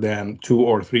rather than two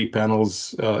or three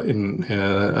panels on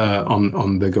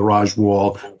the garage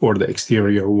wall or the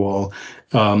exterior wall,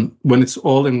 when it's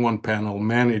all in one panel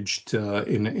managed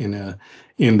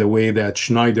in the way that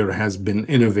Schneider has been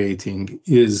innovating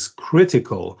is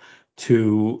critical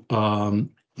to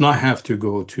not have to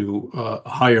go to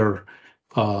higher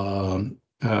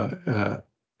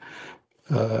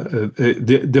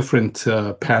different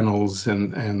panels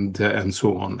and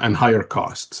so on, and higher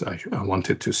costs, I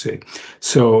wanted to say.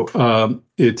 So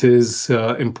it is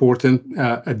important.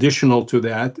 Additional to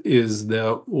that is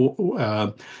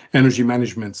the energy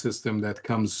management system that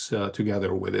comes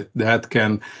together with it. That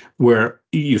can, where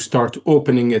you start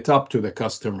opening it up to the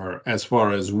customer as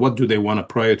far as what do they want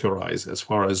to prioritize as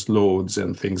far as loads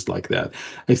and things like that.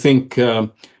 I think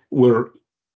we're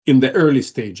in the early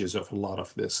stages of a lot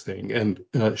of this thing, and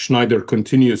Schneider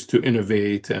continues to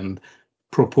innovate and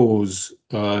propose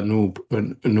new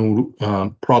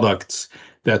products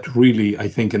that really, I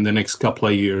think, in the next couple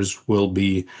of years will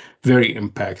be very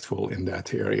impactful in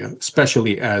that area,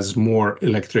 especially as more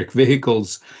electric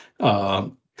vehicles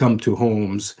come to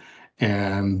homes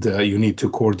and you need to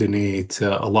coordinate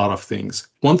a lot of things.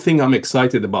 One thing I'm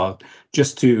excited about,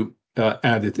 just to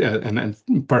add it and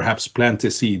perhaps plant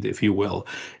a seed, if you will,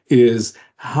 is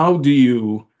how do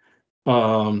you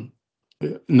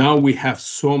now we have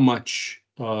so much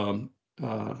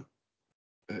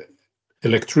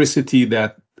electricity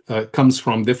that comes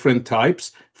from different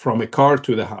types, from a car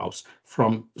to the house,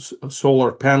 from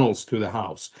solar panels to the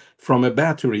house, from a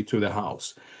battery to the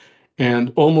house.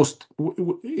 And almost,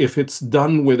 if it's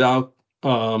done without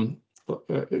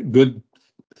good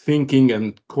thinking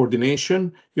and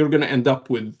coordination, you're going to end up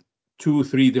with 2,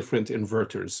 3 different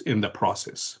inverters in the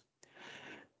process.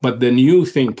 But the new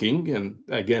thinking, and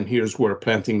again, here's where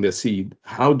planting the seed,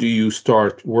 how do you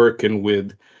start working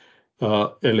with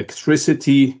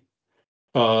electricity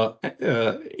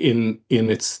in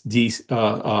its DC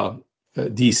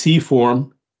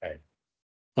form,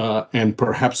 and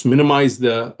perhaps minimize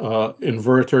the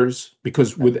inverters,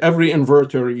 because with every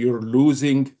inverter, you're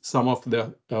losing some of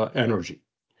the energy.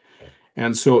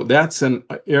 And so that's an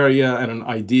area and an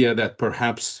idea that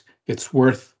perhaps it's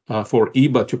worth for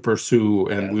EBA to pursue,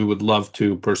 and we would love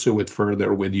to pursue it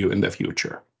further with you in the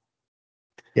future.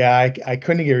 Yeah, I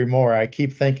couldn't agree more. I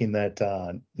keep thinking that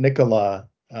Nikola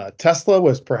Tesla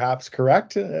was perhaps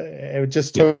correct. It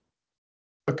just Yeah.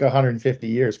 took 150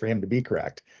 years for him to be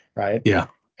correct, right? Yeah.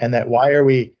 And that why are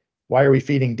we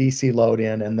feeding DC load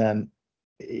in and then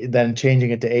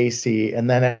changing it to AC, and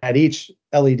then at each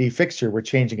LED fixture we're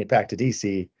changing it back to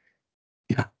DC.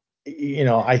 Yeah.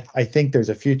 I think there's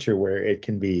a future where it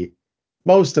can be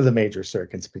most of the major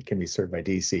circuits can be served by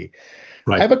DC. I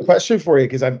Right. have a question for you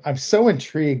because I'm so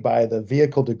intrigued by the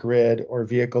vehicle to grid or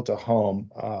vehicle to home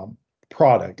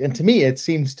product, and to me it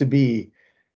seems to be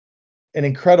an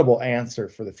incredible answer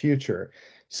for the future.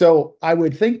 So I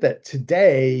would think that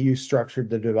today you structured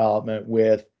the development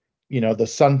with, the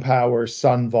SunPower,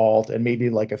 SunVault, and maybe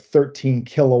like a 13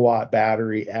 kilowatt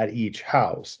battery at each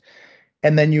house.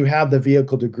 And then you have the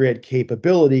vehicle to grid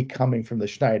capability coming from the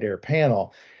Schneider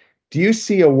panel. Do you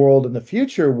see a world in the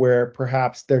future where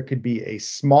perhaps there could be a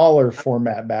smaller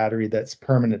format battery that's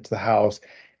permanent to the house,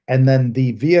 and then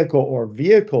the vehicle or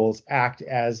vehicles act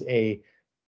as a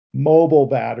mobile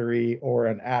battery or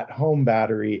an at-home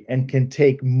battery and can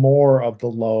take more of the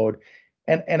load?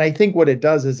 And I think what it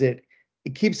does is it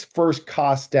keeps first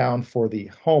costs down for the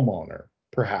homeowner,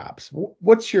 perhaps.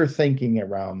 What's your thinking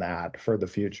around that for the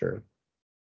future?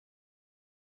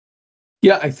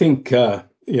 Yeah, I think a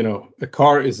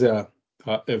car is an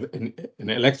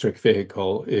electric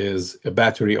vehicle is a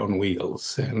battery on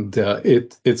wheels, and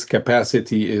its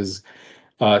capacity is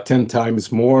 10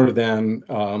 times more than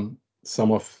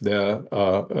some of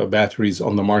the batteries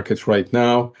on the market right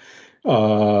now,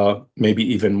 maybe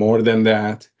even more than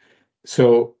that.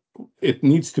 So it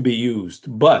needs to be used,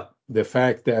 but the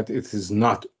fact that it is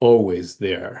not always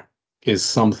there is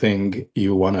something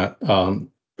you want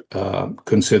to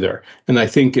consider. And I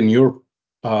think in your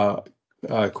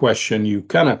question, you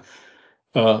kind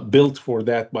of built for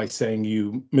that by saying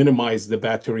you minimize the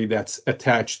battery that's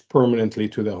attached permanently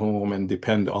to the home and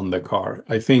depend on the car.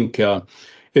 I think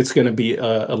it's going to be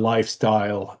a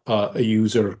lifestyle, a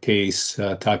user case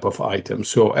type of item.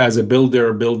 So as a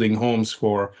builder building homes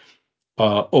for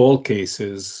all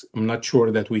cases, I'm not sure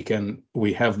that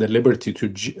we have the liberty to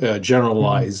Mhm.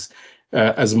 generalize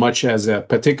as much as a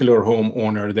particular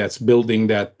homeowner that's building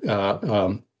that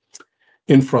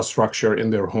infrastructure in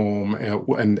their home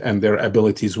and their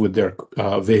abilities with their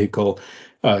vehicle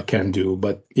can do.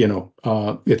 But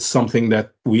it's something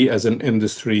that we as an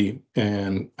industry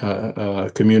and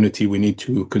community we need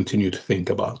to continue to think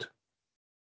about.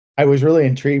 I was really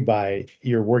intrigued by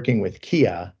your working with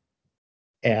Kia,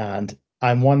 and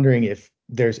I'm wondering if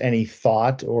there's any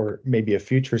thought or maybe a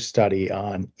future study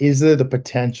on, is there the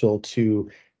potential to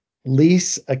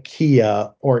lease a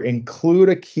Kia or include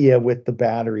a Kia with the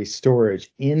battery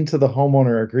storage into the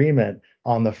homeowner agreement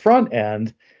on the front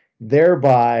end,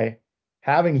 thereby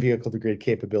having vehicle to grid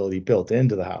capability built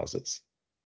into the houses?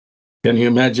 Can you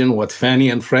imagine what Fannie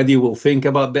and Freddie will think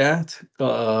about that?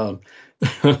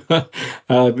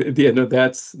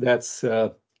 That's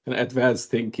an advanced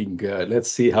thinking.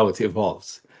 Let's see how it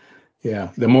evolves. Yeah,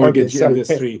 the Okay, so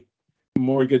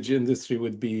mortgage industry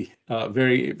would be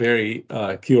very, very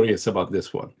curious about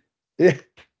this one. yeah,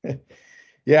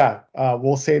 yeah,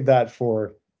 we'll save that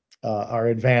for our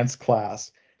advanced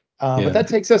class. But Yeah. that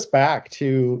takes us back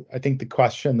to, I think, the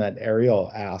question that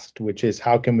Ariel asked, which is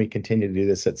how can we continue to do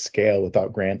this at scale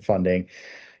without grant funding?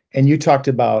 And you talked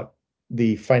about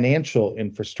the financial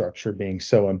infrastructure being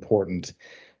so important.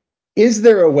 Is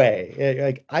there a way,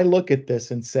 like I look at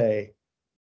this and say,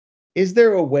 is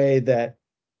there a way that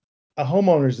a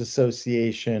homeowners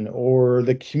association or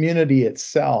the community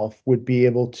itself would be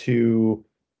able to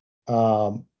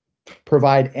um,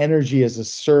 provide energy as a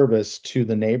service to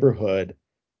the neighborhood,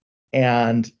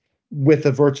 and with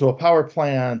the virtual power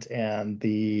plant and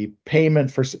the payment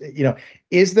for,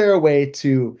 is there a way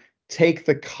to take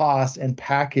the cost and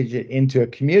package it into a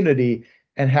community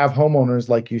and have homeowners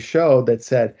like you showed that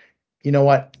said, you know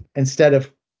what, instead of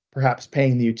perhaps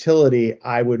paying the utility,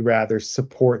 I would rather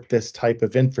support this type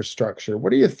of infrastructure?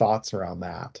 What are your thoughts around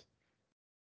that?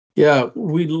 Yeah,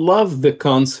 we love the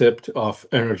concept of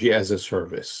energy as a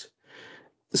service,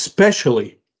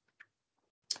 especially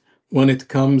when it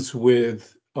comes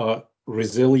with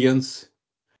resilience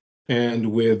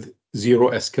and with zero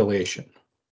escalation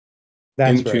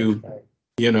That's right.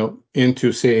 into,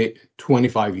 into say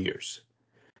 25 years,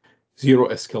 zero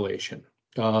escalation,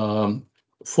 um,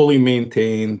 fully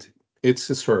maintained. It's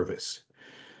a service.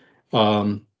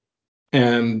 Um,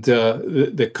 and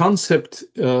the concept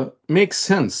makes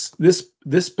sense.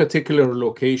 This particular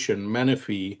location,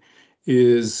 Menifee,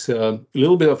 is a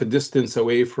little bit of a distance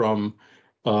away from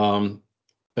um,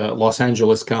 Los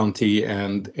Angeles County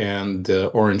and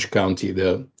Orange County,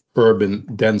 the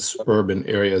dense urban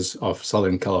areas of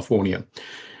Southern California.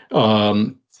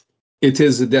 Um, it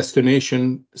is a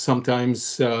destination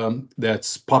sometimes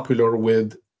that's popular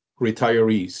with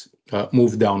retirees,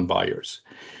 move down buyers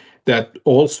that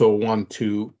also want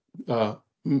to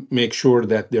make sure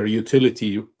that their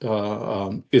utility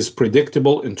is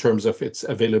predictable in terms of its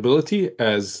availability,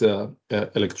 as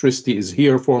electricity is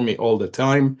here for me all the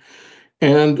time,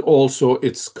 and also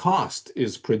its cost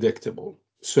is predictable.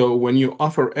 So when you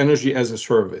offer energy as a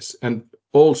service, and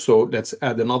also let's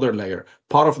add another layer,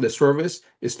 part of the service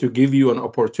is to give you an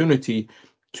opportunity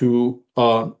to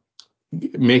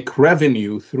make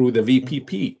revenue through the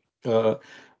VPP.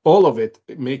 All of it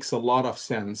makes a lot of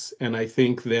sense, and I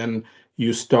think then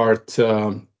you start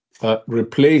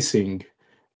replacing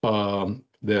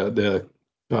the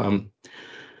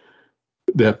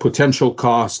the potential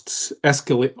costs,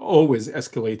 always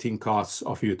escalating costs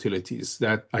of utilities.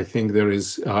 That I think there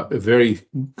is a very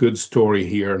good story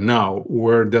here. Now,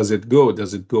 where does it go?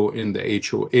 Does it go in the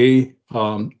HOA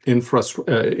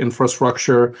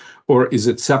infrastructure, or is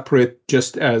it separate,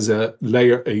 just as a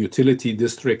layer, a utility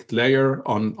district layer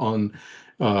on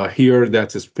here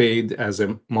that is paid as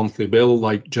a monthly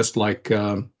bill, just like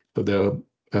the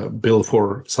bill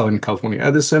for Southern California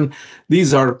Edison?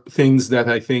 These are things that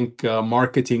I think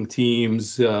marketing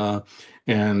teams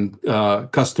and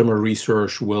customer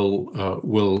research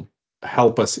will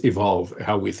help us evolve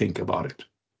how we think about it.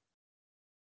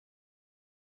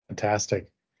 Fantastic.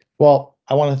 Well,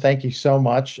 I want to thank you so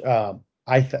much.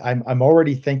 I'm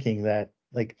already thinking that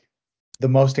like the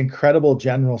most incredible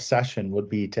general session would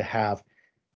be to have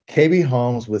KB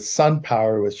Homes with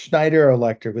SunPower, with Schneider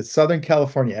Electric, with Southern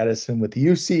California Edison, with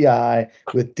UCI,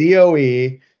 with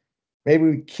DOE,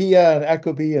 maybe Kia and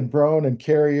Ecobee and Broan and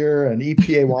Carrier and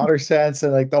EPA WaterSense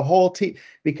and like the whole team,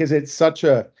 because it's such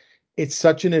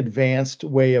an advanced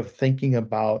way of thinking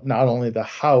about not only the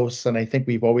house, and I think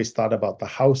we've always thought about the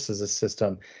house as a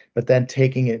system, but then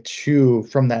taking it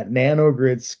from that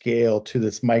nanogrid scale to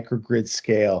this microgrid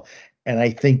scale. And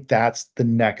I think that's the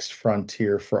next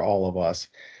frontier for all of us.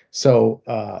 So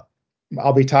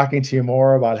I'll be talking to you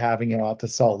more about having you out to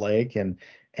Salt Lake and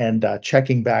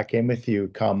checking back in with you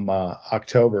come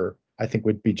October, I think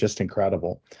would be just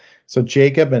incredible. So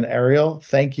Jacob and Ariel,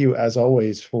 thank you as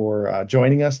always for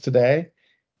joining us today.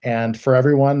 And for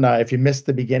everyone, if you missed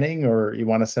the beginning or you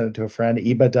want to send it to a friend,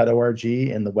 eba.org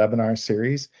in the webinar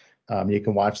series, you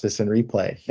can watch this in replay.